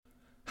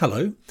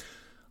Hello,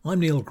 I'm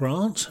Neil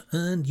Grant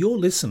and you're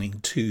listening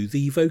to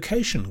the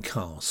Vocation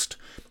Cast,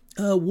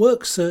 a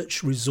work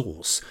search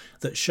resource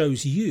that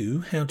shows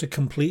you how to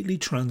completely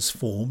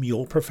transform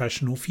your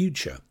professional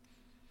future.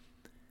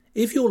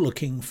 If you're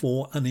looking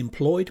for an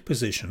employed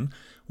position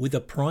with a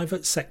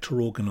private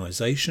sector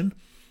organisation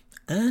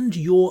and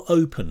you're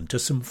open to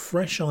some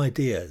fresh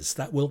ideas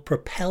that will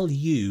propel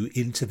you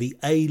into the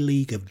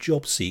A-League of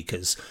job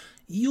seekers,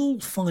 you'll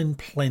find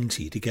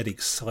plenty to get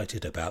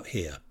excited about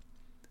here.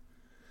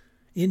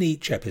 In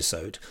each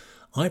episode,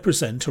 I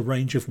present a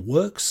range of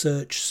work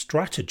search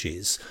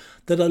strategies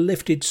that are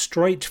lifted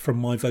straight from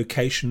my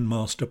Vocation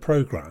Master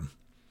programme.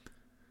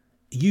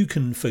 You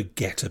can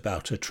forget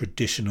about a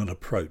traditional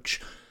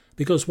approach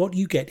because what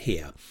you get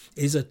here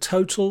is a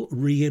total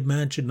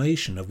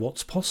reimagination of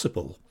what's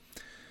possible.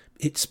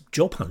 It's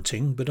job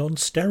hunting but on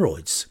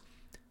steroids.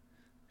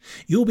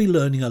 You'll be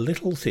learning a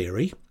little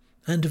theory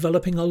and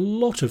developing a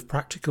lot of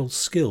practical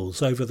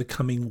skills over the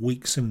coming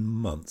weeks and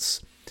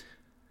months.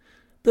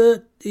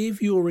 But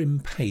if you're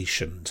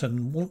impatient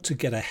and want to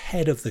get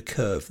ahead of the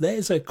curve,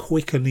 there's a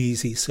quick and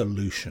easy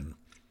solution.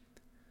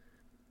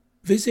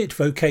 Visit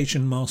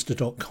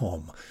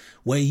vocationmaster.com,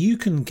 where you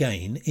can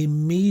gain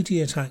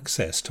immediate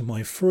access to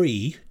my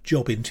free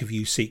Job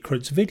Interview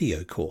Secrets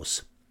video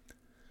course.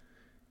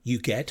 You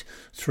get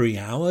 3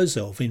 hours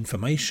of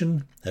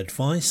information,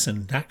 advice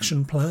and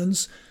action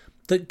plans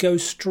that go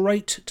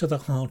straight to the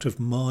heart of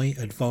my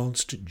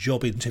advanced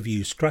job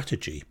interview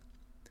strategy.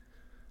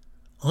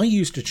 I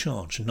used to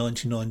charge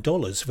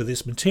 $99 for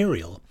this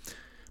material,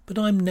 but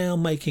I'm now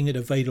making it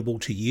available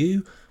to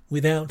you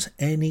without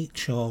any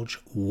charge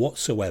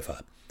whatsoever,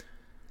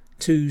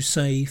 to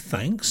say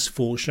thanks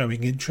for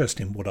showing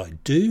interest in what I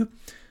do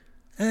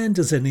and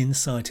as an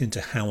insight into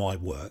how I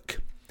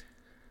work.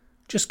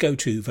 Just go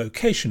to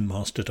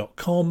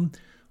vocationmaster.com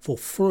for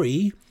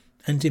free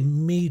and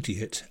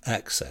immediate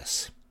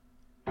access.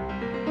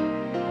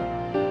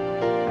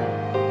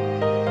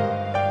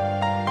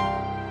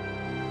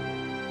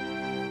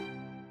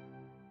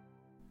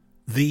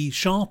 The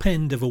sharp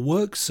end of a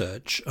work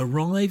search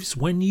arrives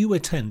when you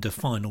attend a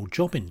final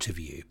job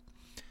interview.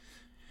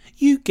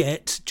 You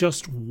get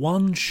just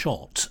one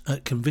shot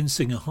at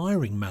convincing a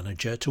hiring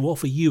manager to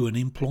offer you an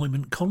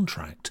employment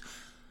contract,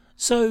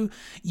 so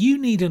you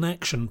need an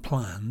action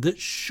plan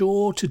that's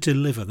sure to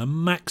deliver the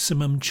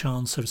maximum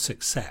chance of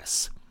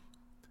success.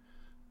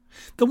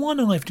 The one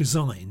I've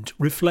designed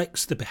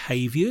reflects the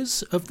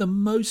behaviours of the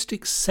most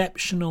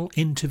exceptional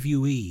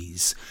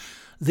interviewees,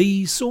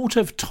 the sort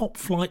of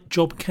top-flight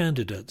job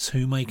candidates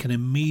who make an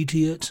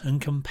immediate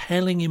and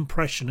compelling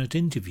impression at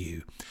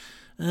interview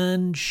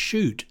and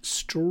shoot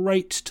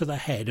straight to the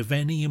head of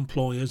any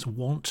employer's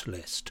want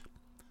list.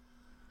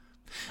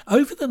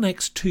 Over the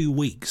next 2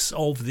 weeks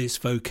of this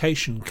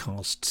Vocation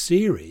Cast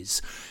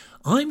series,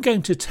 I'm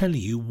going to tell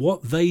you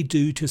what they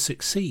do to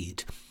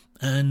succeed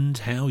and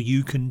how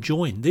you can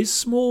join this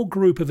small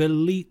group of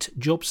elite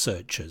job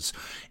searchers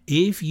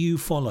if you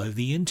follow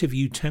the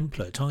interview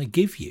template I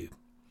give you.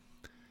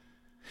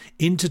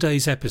 In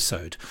today's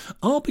episode,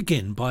 I'll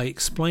begin by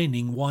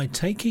explaining why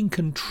taking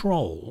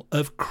control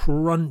of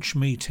crunch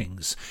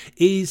meetings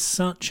is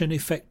such an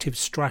effective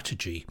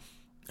strategy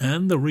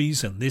and the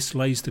reason this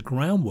lays the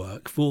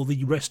groundwork for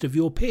the rest of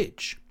your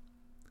pitch.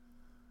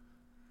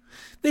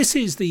 This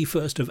is the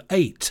first of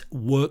 8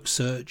 work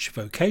search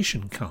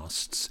vocation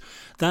casts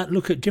that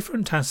look at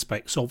different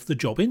aspects of the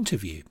job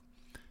interview.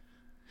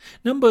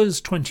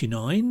 Numbers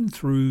 29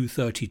 through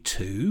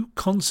 32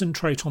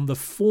 concentrate on the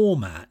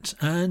format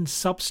and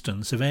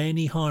substance of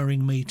any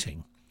hiring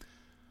meeting.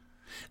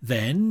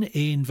 Then,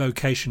 in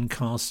Vocation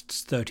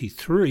Casts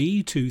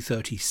 33 to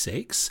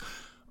 36,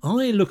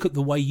 I look at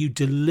the way you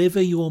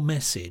deliver your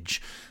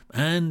message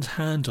and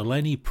handle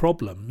any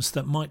problems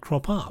that might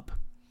crop up.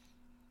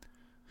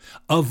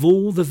 Of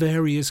all the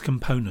various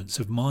components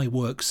of my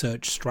work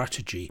search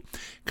strategy,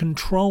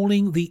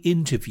 controlling the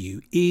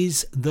interview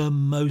is the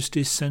most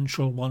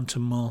essential one to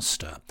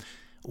master,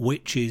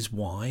 which is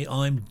why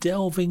I'm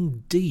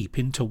delving deep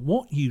into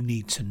what you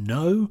need to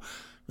know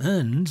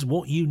and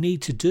what you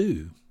need to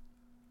do.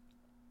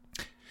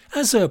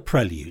 As a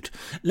prelude,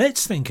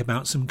 let's think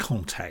about some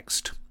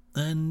context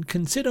and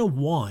consider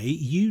why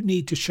you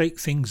need to shake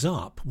things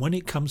up when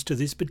it comes to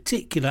this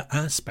particular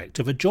aspect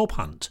of a job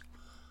hunt.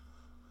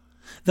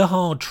 The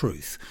hard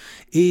truth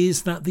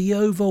is that the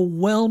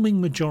overwhelming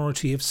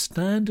majority of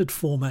standard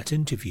format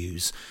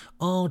interviews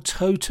are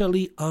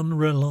totally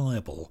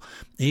unreliable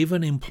if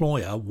an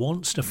employer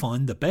wants to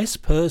find the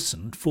best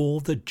person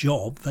for the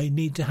job they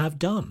need to have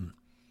done.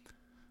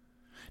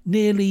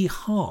 Nearly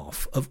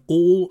half of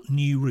all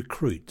new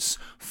recruits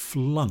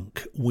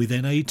flunk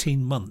within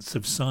 18 months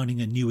of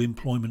signing a new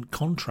employment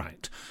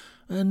contract,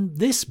 and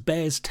this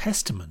bears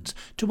testament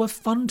to a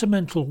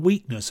fundamental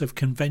weakness of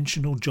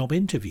conventional job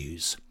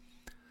interviews.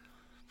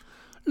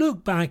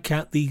 Look back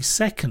at the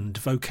second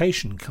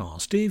Vocation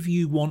Cast if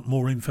you want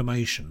more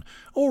information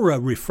or a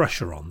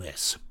refresher on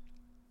this.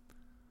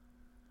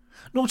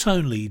 Not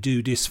only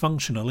do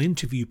dysfunctional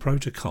interview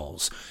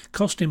protocols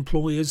cost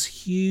employers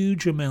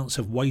huge amounts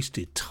of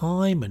wasted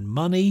time and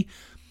money,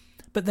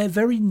 but their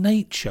very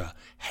nature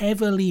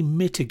heavily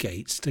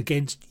mitigates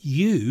against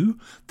you,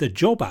 the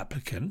job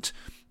applicant,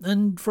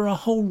 and for a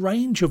whole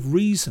range of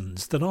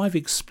reasons that I've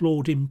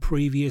explored in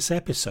previous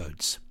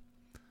episodes.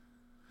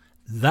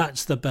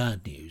 That's the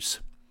bad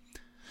news.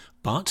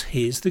 But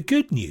here's the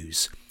good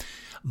news.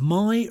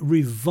 My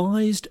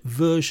revised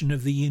version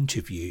of the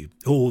interview,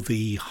 or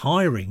the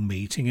hiring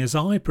meeting as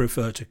I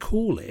prefer to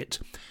call it,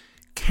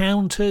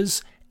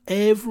 counters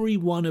every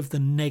one of the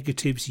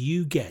negatives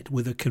you get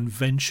with a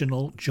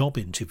conventional job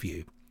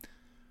interview.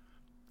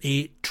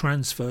 It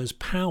transfers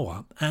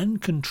power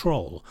and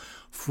control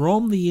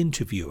from the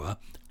interviewer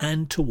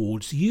and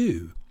towards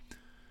you.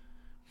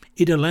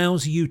 It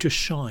allows you to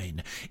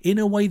shine in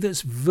a way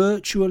that's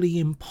virtually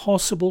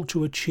impossible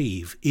to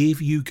achieve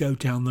if you go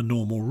down the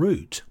normal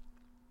route.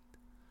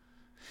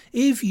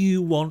 If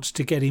you want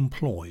to get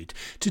employed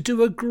to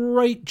do a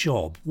great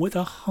job with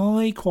a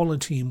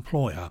high-quality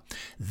employer,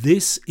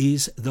 this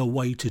is the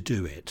way to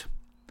do it.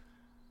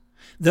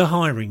 The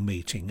hiring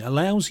meeting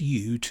allows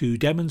you to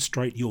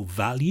demonstrate your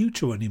value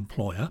to an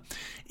employer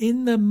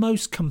in the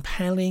most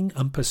compelling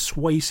and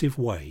persuasive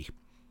way.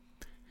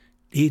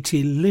 It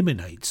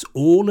eliminates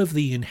all of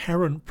the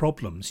inherent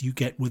problems you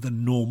get with a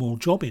normal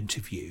job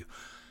interview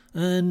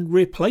and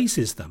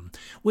replaces them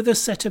with a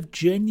set of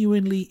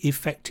genuinely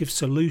effective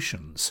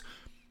solutions,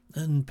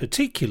 and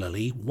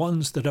particularly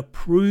ones that are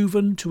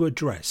proven to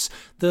address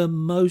the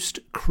most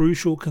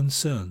crucial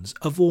concerns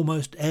of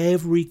almost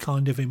every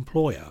kind of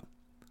employer.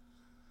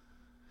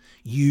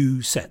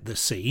 You set the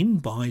scene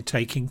by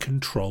taking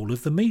control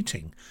of the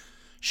meeting,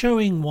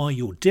 showing why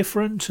you're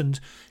different and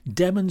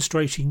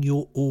demonstrating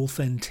your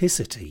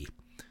authenticity.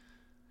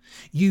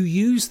 You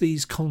use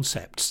these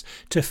concepts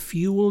to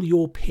fuel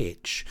your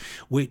pitch,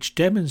 which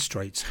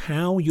demonstrates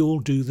how you'll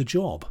do the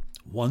job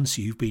once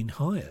you've been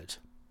hired.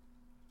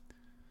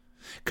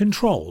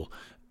 Control,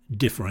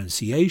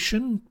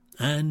 differentiation,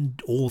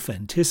 and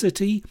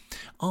authenticity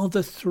are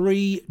the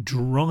three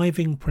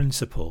driving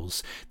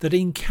principles that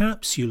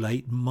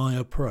encapsulate my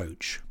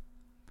approach.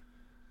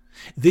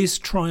 This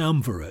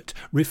triumvirate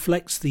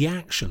reflects the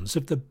actions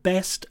of the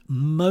best,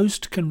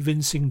 most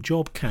convincing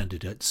job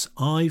candidates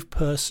I've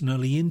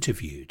personally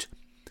interviewed.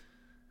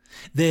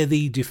 They're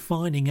the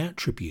defining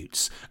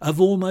attributes of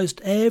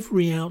almost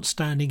every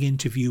outstanding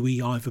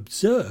interviewee I've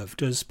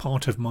observed as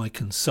part of my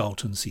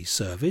consultancy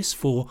service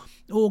for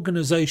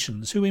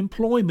organisations who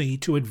employ me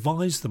to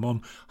advise them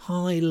on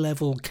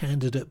high-level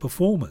candidate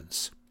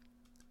performance.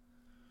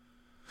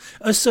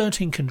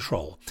 Asserting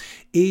control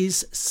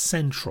is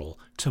central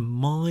to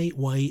my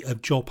way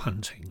of job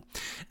hunting,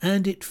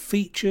 and it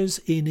features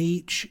in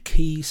each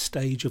key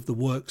stage of the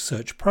work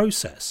search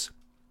process.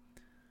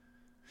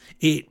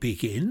 It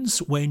begins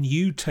when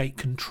you take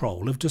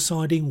control of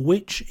deciding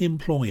which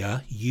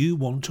employer you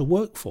want to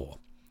work for.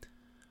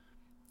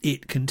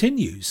 It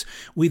continues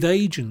with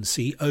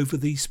agency over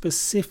the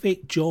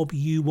specific job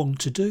you want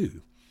to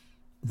do.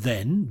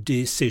 Then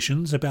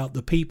decisions about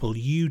the people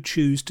you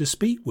choose to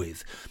speak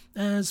with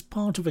as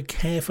part of a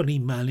carefully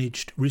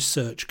managed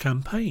research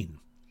campaign.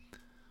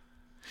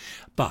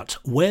 But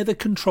where the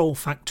control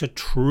factor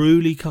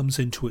truly comes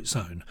into its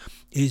own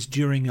is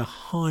during a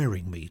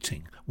hiring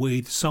meeting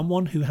with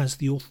someone who has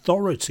the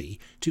authority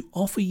to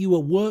offer you a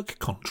work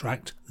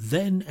contract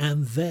then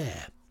and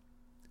there.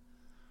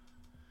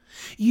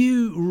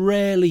 You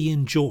rarely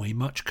enjoy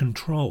much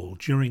control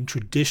during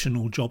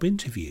traditional job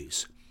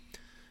interviews.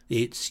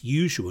 It's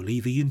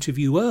usually the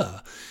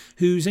interviewer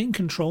who's in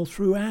control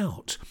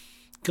throughout,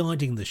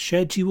 guiding the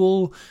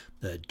schedule,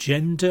 the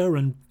agenda,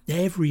 and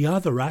every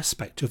other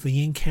aspect of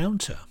the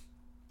encounter.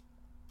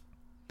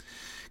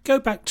 Go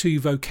back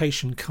to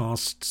Vocation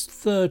casts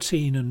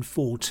 13 and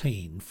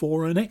 14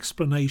 for an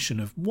explanation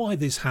of why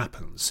this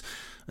happens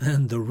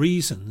and the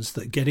reasons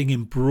that getting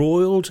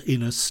embroiled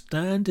in a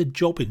standard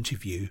job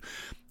interview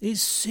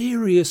is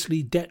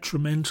seriously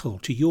detrimental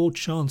to your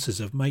chances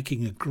of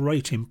making a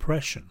great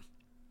impression.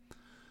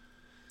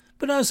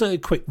 But as a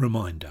quick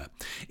reminder,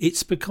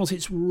 it's because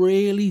it's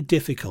really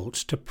difficult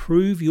to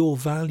prove your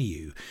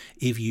value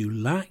if you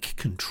lack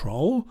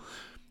control,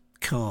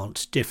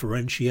 can't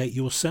differentiate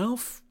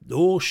yourself,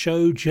 or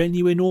show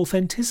genuine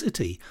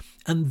authenticity,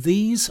 and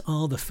these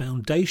are the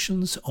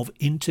foundations of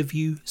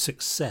interview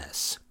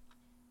success.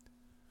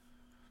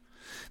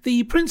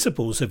 The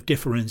principles of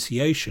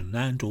differentiation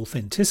and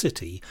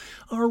authenticity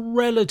are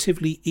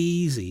relatively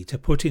easy to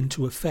put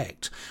into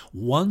effect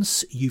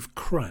once you've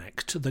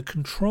cracked the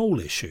control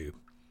issue.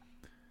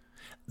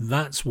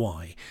 That's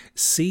why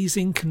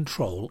seizing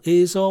control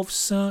is of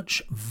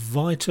such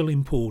vital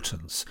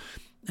importance,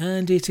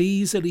 and it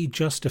easily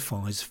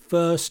justifies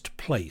first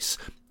place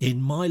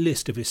in my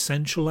list of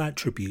essential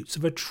attributes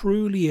of a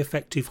truly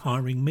effective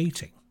hiring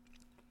meeting.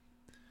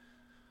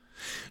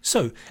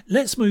 So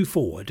let's move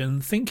forward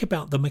and think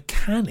about the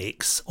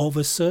mechanics of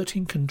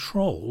asserting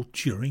control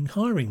during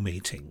hiring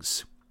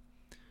meetings.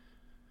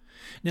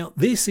 Now,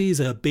 this is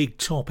a big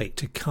topic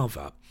to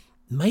cover,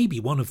 maybe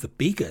one of the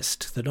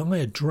biggest that I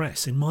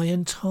address in my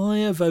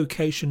entire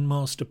Vocation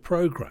Master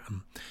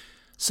programme.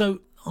 So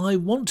I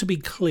want to be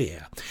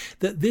clear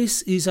that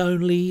this is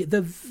only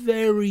the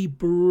very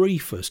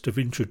briefest of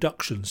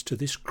introductions to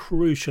this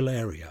crucial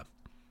area.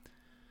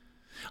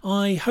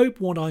 I hope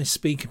what I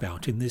speak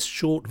about in this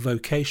short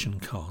Vocation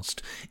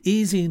cast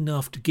is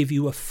enough to give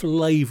you a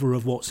flavour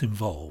of what's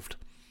involved.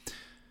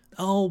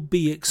 I'll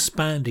be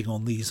expanding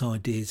on these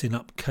ideas in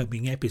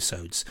upcoming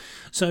episodes,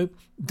 so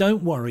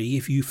don't worry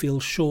if you feel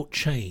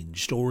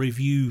shortchanged or if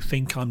you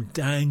think I'm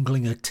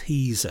dangling a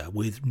teaser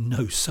with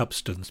no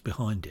substance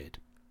behind it.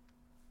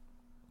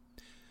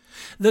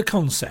 The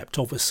concept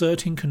of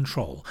asserting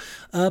control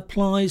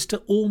applies to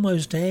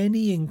almost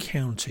any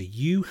encounter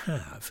you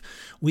have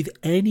with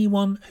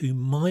anyone who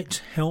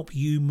might help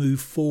you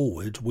move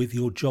forward with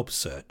your job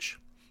search.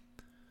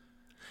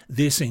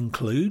 This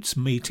includes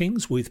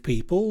meetings with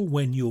people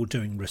when you're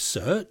doing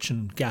research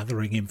and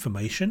gathering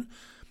information,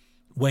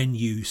 when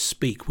you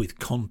speak with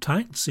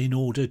contacts in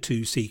order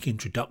to seek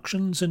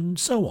introductions, and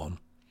so on.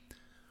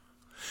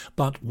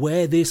 But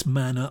where this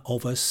manner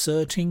of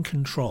asserting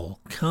control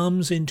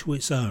comes into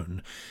its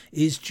own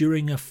is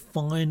during a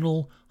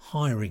final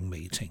hiring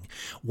meeting,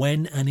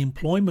 when an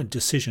employment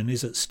decision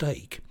is at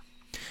stake.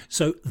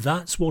 So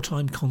that's what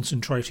I'm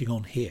concentrating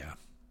on here.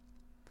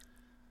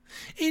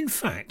 In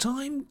fact,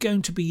 I'm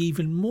going to be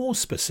even more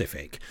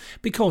specific,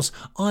 because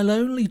I'll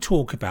only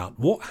talk about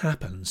what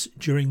happens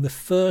during the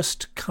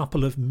first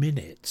couple of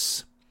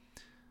minutes.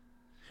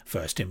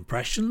 First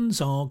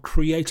impressions are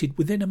created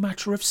within a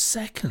matter of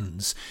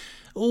seconds,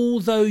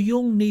 although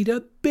you'll need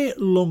a bit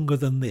longer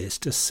than this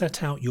to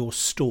set out your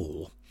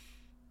stall.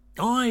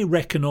 I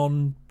reckon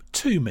on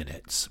 2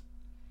 minutes.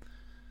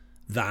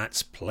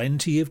 That's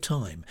plenty of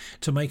time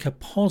to make a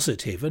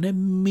positive and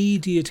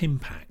immediate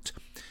impact,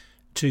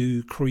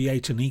 to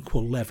create an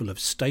equal level of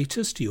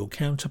status to your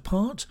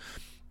counterpart,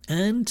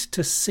 and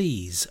to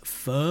seize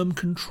firm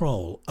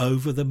control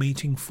over the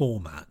meeting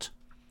format.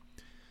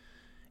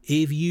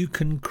 If you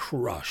can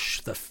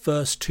crush the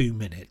first 2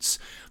 minutes,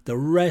 the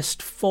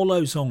rest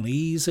follows on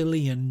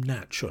easily and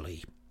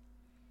naturally.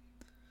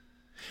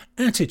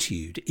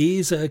 Attitude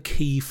is a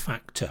key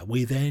factor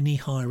with any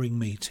hiring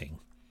meeting.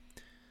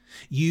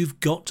 You've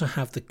got to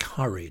have the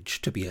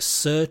courage to be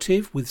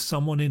assertive with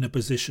someone in a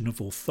position of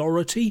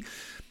authority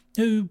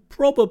who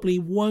probably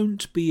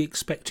won't be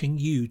expecting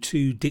you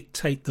to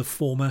dictate the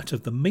format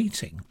of the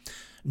meeting,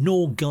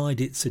 nor guide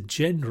its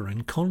agenda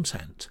and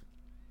content.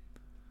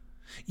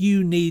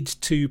 You need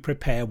to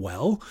prepare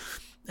well,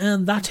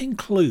 and that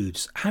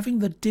includes having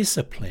the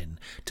discipline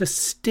to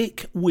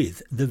stick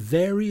with the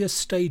various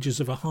stages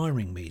of a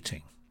hiring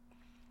meeting.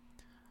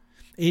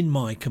 In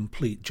my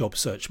complete job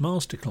search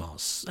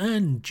masterclass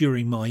and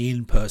during my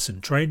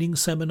in-person training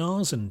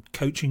seminars and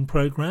coaching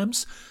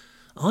programs,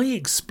 I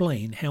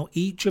explain how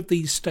each of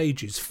these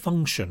stages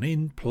function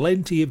in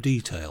plenty of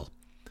detail.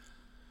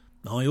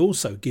 I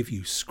also give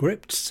you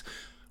scripts,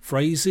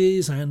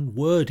 phrases and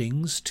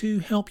wordings to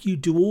help you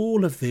do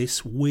all of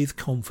this with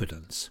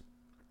confidence.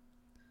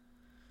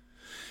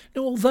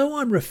 Now, although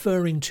I'm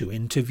referring to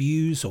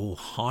interviews or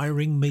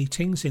hiring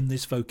meetings in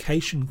this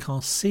Vocation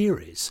Cast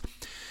series,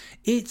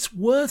 it's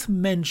worth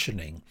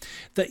mentioning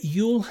that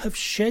you'll have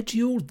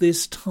scheduled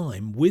this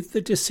time with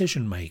the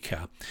decision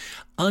maker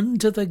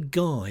under the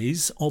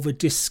guise of a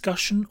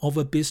discussion of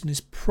a business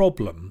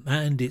problem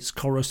and its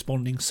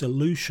corresponding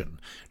solution,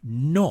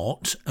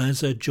 not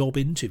as a job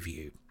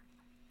interview.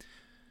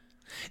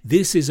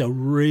 This is a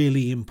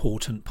really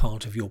important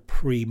part of your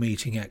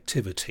pre-meeting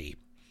activity.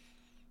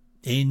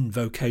 In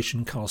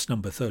Vocation Cast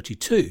number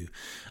 32,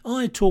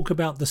 I talk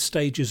about the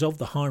stages of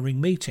the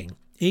hiring meeting,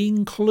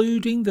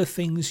 including the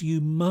things you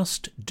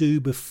must do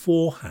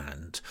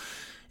beforehand,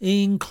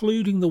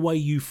 including the way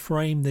you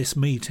frame this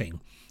meeting,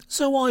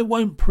 so I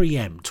won't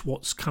preempt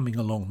what's coming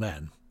along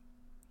then.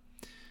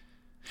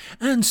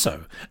 And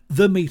so,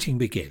 the meeting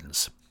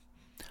begins.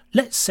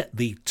 Let's set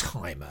the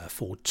timer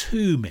for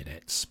 2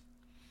 minutes.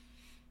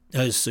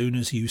 As soon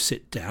as you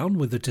sit down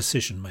with the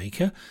decision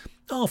maker,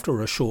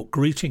 after a short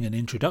greeting and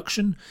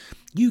introduction,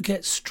 you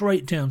get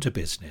straight down to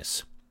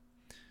business.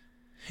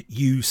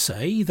 You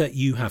say that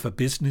you have a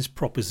business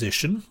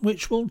proposition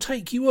which will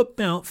take you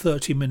about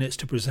 30 minutes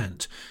to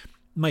present,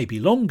 maybe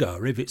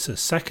longer if it's a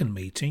second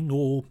meeting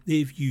or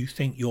if you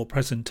think your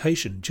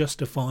presentation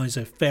justifies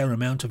a fair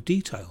amount of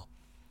detail.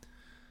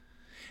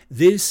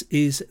 This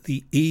is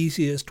the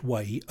easiest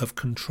way of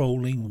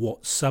controlling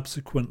what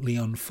subsequently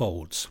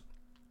unfolds.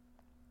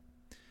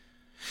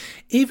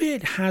 If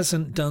it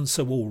hasn't done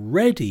so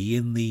already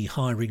in the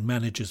hiring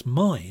manager's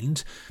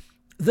mind,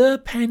 the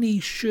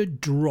penny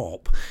should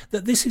drop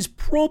that this is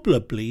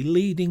probably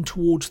leading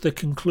towards the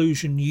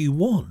conclusion you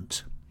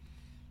want.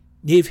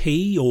 If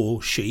he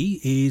or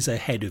she is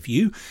ahead of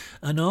you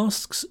and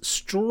asks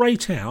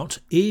straight out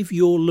if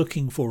you're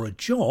looking for a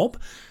job,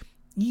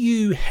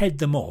 you head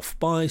them off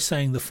by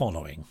saying the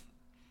following: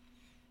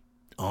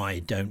 I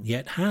don't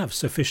yet have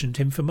sufficient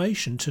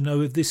information to know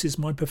if this is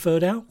my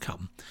preferred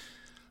outcome,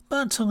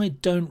 but I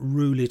don't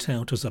rule it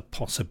out as a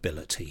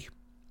possibility.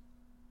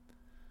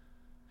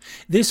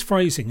 This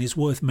phrasing is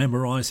worth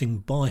memorising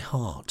by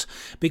heart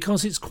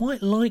because it's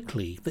quite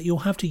likely that you'll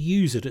have to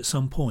use it at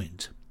some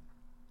point.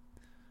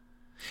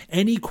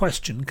 Any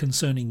question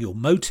concerning your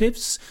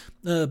motives,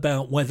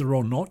 about whether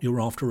or not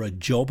you're after a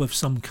job of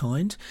some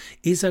kind,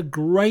 is a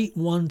great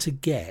one to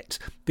get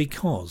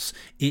because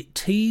it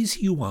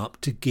tees you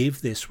up to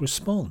give this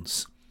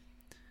response.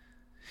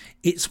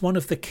 It's one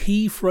of the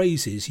key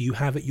phrases you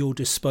have at your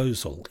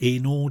disposal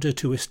in order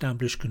to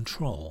establish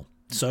control,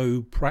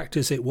 so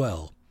practice it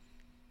well.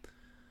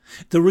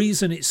 The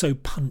reason it's so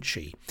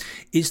punchy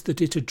is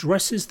that it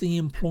addresses the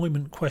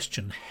employment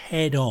question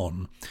head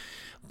on,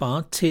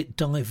 but it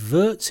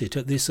diverts it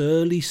at this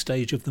early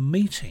stage of the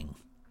meeting.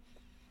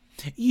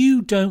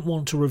 You don't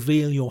want to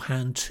reveal your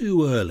hand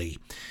too early,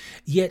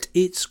 yet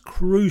it's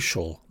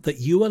crucial that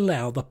you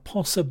allow the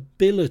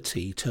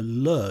possibility to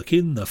lurk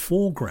in the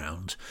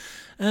foreground,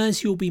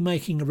 as you'll be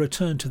making a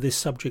return to this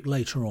subject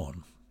later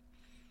on.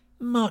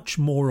 Much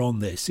more on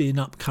this in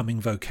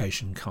upcoming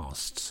Vocation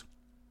casts.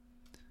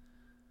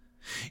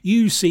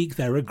 You seek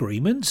their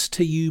agreement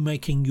to you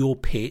making your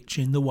pitch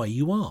in the way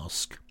you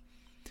ask.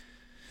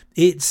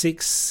 It's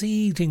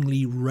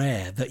exceedingly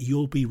rare that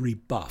you'll be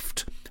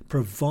rebuffed,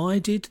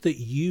 provided that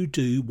you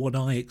do what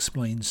I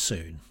explain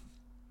soon.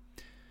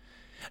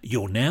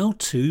 You're now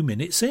 2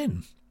 minutes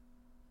in.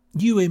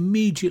 You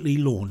immediately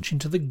launch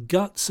into the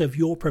guts of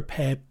your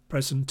prepared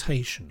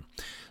presentation,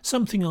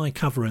 something I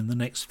cover in the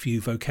next few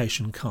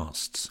Vocation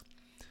casts.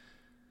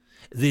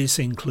 This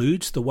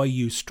includes the way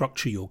you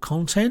structure your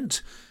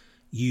content,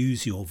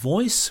 use your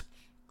voice,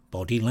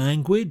 body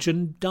language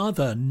and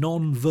other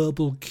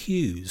non-verbal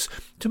cues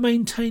to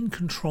maintain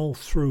control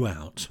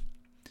throughout.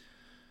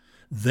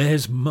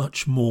 There's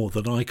much more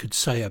that I could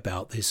say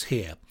about this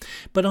here,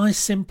 but I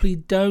simply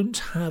don't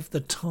have the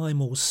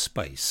time or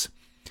space.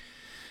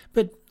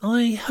 But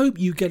I hope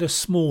you get a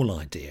small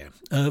idea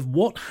of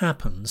what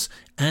happens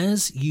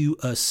as you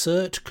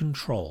assert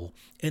control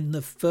in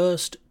the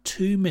first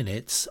 2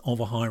 minutes of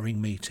a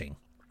hiring meeting.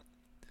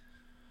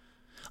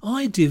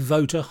 I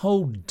devote a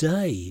whole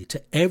day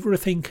to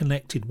everything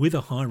connected with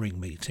a hiring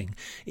meeting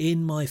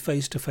in my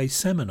face-to-face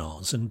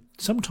seminars and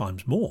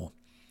sometimes more.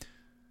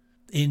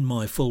 In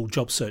my full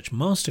job search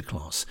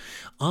masterclass,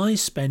 I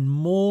spend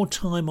more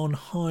time on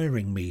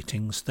hiring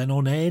meetings than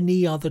on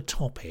any other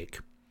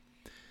topic.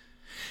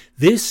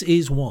 This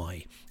is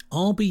why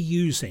I'll be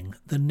using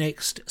the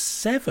next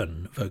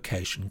 7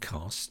 Vocation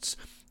casts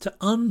to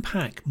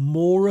unpack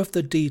more of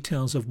the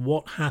details of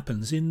what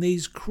happens in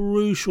these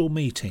crucial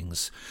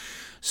meetings.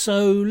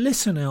 So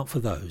listen out for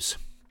those.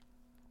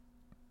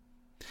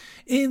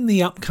 In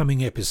the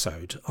upcoming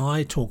episode,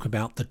 I talk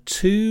about the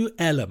 2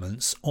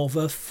 elements of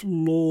a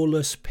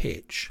flawless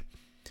pitch.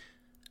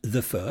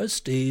 The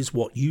first is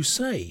what you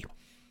say.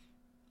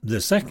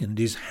 The second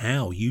is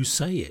how you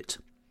say it.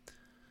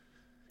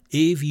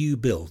 If you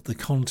build the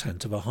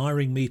content of a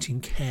hiring meeting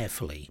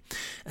carefully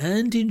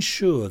and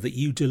ensure that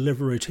you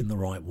deliver it in the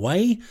right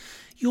way,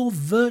 you're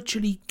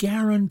virtually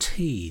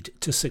guaranteed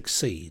to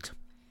succeed.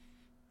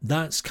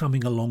 That's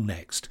coming along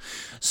next.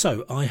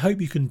 So I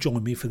hope you can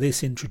join me for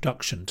this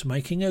introduction to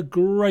making a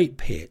great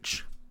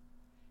pitch.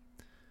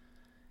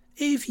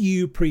 If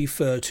you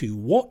prefer to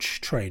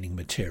watch training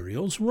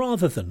materials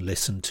rather than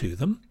listen to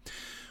them,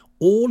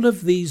 all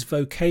of these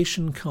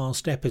Vocation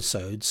Cast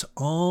episodes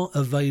are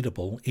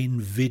available in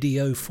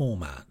video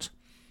format.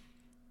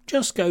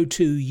 Just go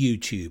to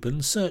YouTube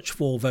and search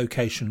for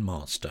Vocation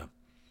Master.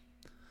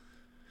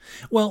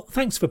 Well,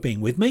 thanks for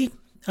being with me,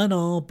 and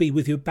I'll be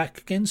with you back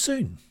again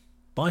soon.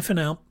 Bye for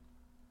now.